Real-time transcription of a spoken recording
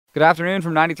Good afternoon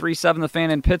from 93.7 The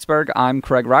Fan in Pittsburgh. I'm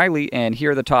Craig Riley, and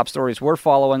here are the top stories we're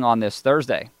following on this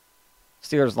Thursday.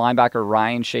 Steelers linebacker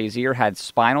Ryan Shazier had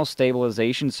spinal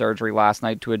stabilization surgery last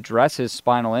night to address his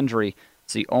spinal injury.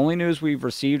 It's the only news we've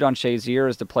received on Shazier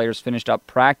as the players finished up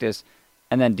practice,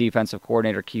 and then defensive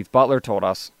coordinator Keith Butler told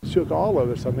us. It shook all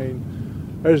of us. I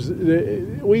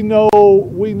mean, we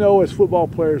know as football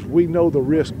players, we know the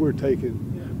risk we're taking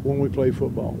when we play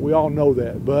football. We all know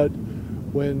that, but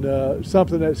when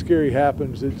something that scary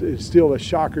happens, it's still a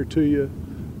shocker to you.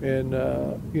 And,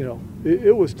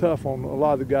 it was tough on a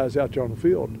lot of the guys out there on the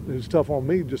field. It was tough on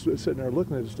me just sitting there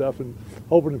looking at the stuff and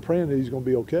hoping and praying that he's going to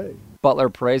be okay. Butler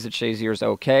prays that Shazier is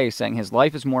okay, saying his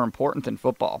life is more important than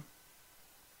football.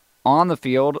 On the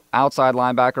field, outside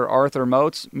linebacker Arthur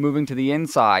Moats moving to the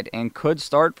inside and could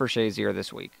start for Shazier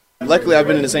this week. Luckily, I've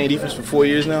been in the same defense for 4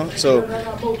 years now, so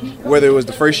whether it was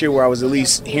the first year where I was at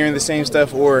least hearing the same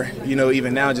stuff or,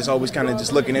 even now just always kind of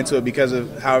just looking into it because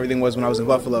of how everything was when I was in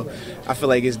Buffalo, I feel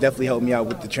like it's definitely helped me out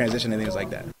with the transition and things like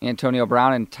that. Antonio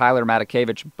Brown and Tyler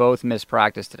Matakevich both missed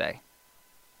practice today.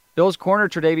 Bills corner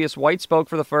Tre'Davious White spoke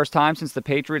for the first time since the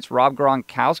Patriots' Rob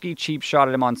Gronkowski cheap shot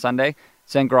at him on Sunday,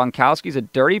 saying Gronkowski's a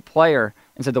dirty player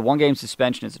and said the one-game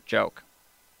suspension is a joke.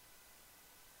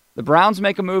 The Browns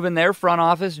make a move in their front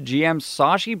office. GM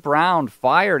Sashi Brown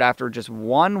fired after just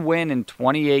one win in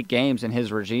 28 games in his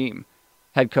regime.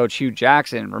 Head coach Hugh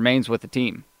Jackson remains with the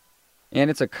team. And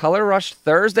it's a color rush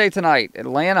Thursday tonight.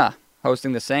 Atlanta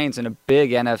hosting the Saints in a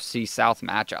big NFC South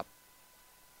matchup.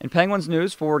 In Penguins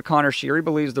news, forward Connor Sheary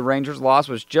believes the Rangers' loss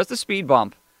was just a speed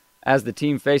bump as the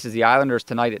team faces the Islanders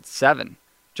tonight at 7.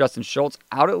 Justin Schultz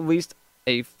out at least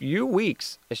a few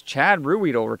weeks as Chad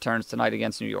Ruhwedel returns tonight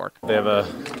against New York. They have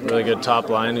a really good top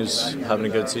line who's having a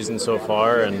good season so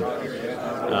far, and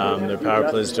their power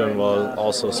play is doing well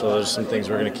also, so there's some things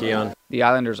we're going to key on. The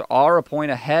Islanders are a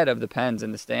point ahead of the Pens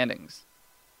in the standings.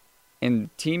 And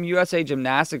Team USA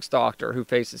gymnastics doctor who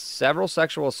faces several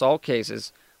sexual assault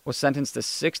cases was sentenced to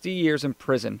 60 years in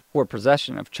prison for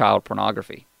possession of child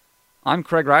pornography. I'm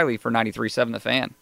Craig Riley for 93.7 The Fan.